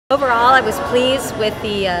Overall, I was pleased with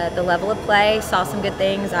the level of play. Saw some good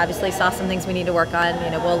things. Obviously, saw some things we need to work on.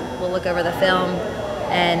 We'll look over the film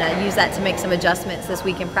and use that to make some adjustments this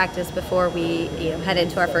week in practice before we head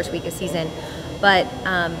into our first week of season. But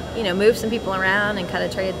moved some people around and kind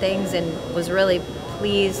of traded things, and was really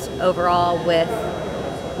pleased overall with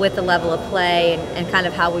the level of play and kind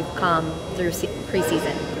of how we've come through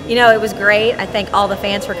preseason. It was great. I thank all the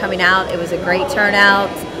fans for coming out. It was a great turnout.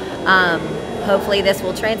 Hopefully this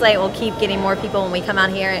will translate. We'll keep getting more people when we come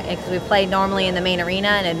out here, because we play normally in the main arena,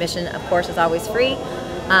 and admission, of course, is always free.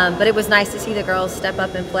 But it was nice to see the girls step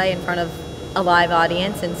up and play in front of a live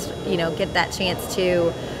audience, and get that chance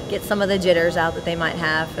to get some of the jitters out that they might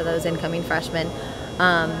have for those incoming freshmen.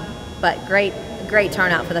 But great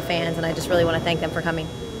turnout for the fans, and I just really want to thank them for coming.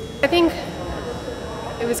 I think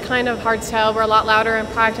it was kind of hard to tell. We're a lot louder in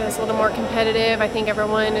practice, a little more competitive. I think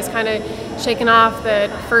everyone is kind of shaking off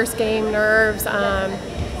the first game nerves.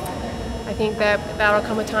 I think that'll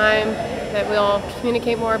come with time, that we'll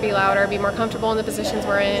communicate more, be louder, be more comfortable in the positions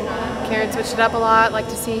we're in. Karen switched it up a lot, like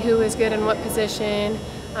to see who is good in what position.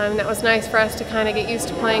 That was nice for us to kind of get used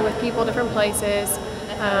to playing with people different places.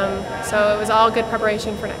 So it was all good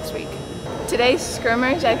preparation for next week. Today's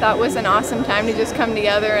scrimmage, I thought, was an awesome time to just come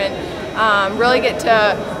together and really get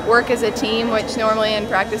to work as a team, which normally in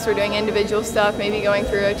practice we're doing individual stuff, maybe going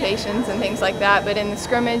through rotations and things like that. But in the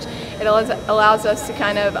scrimmage, it allows us to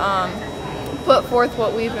kind of put forth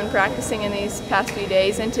what we've been practicing in these past few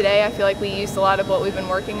days. And today I feel like we used a lot of what we've been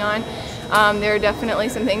working on. There are definitely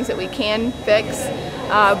some things that we can fix,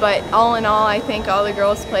 but all in all, I think all the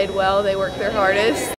girls played well. They worked their hardest.